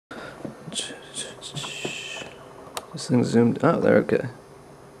This thing's zoomed. Oh, there. Okay.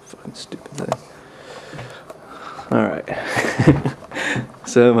 Fucking stupid thing. Alright.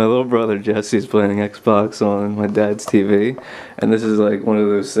 So my little brother Jesse's playing Xbox on my dad's TV, and this is like one of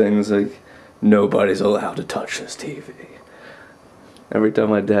those things like nobody's allowed to touch this TV. Every time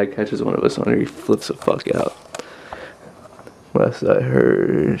my dad catches one of us on it, he flips the fuck out. Last I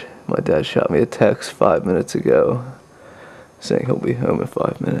heard, my dad shot me a text 5 minutes ago saying he'll be home in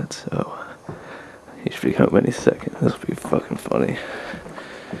 5 minutes, so he should be home any second. This will be fucking funny.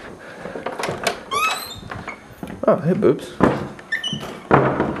 Oh, hey, boobs.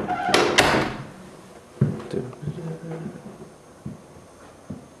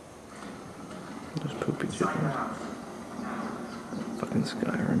 There's poopy chicken. Fucking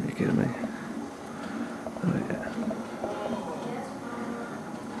Skyrim, you kidding me? Oh, yeah.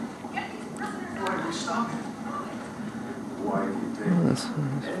 Oh, that's fun.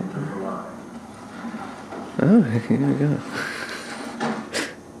 Oh, here we go.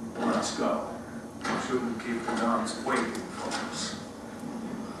 Let's go. Shouldn't keep the dogs waiting for us.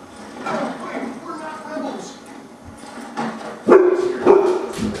 We're not rebels.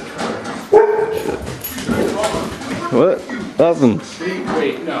 What? Nothing.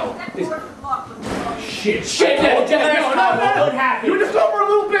 Wait, no. Shit, no, what happened? You were just over a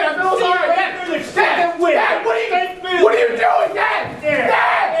little bit. I feel sorry. Dad, what are you doing, Dad?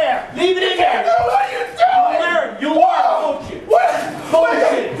 Dad! Leave it in there. What are you doing? Larry, you are bullshit. What?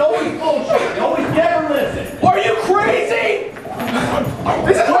 Bullshit. It's always bullshit. You always never listen. Are you crazy?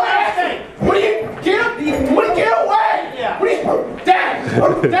 This is what I say. What are you? Get away! Yeah. What are you? Dad!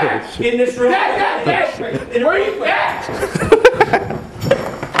 Dad! In this room. Dad! Where are you? Dad!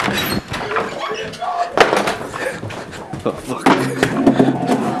 Oh, fuck.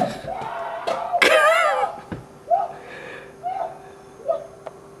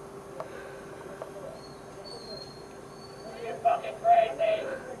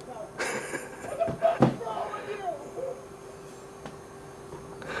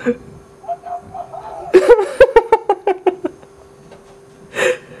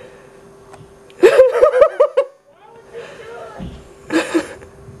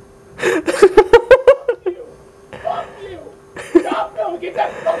 Get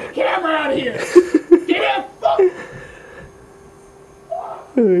that fucking camera out of here! Get that fucking...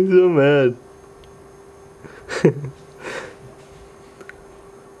 He's so mad.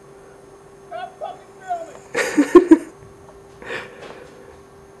 Stop fucking filming!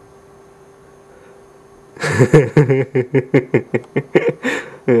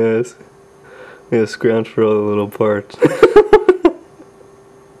 Yes. Yeah, scrounge for all the little parts.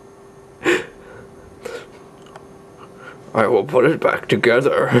 I will put it back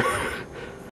together.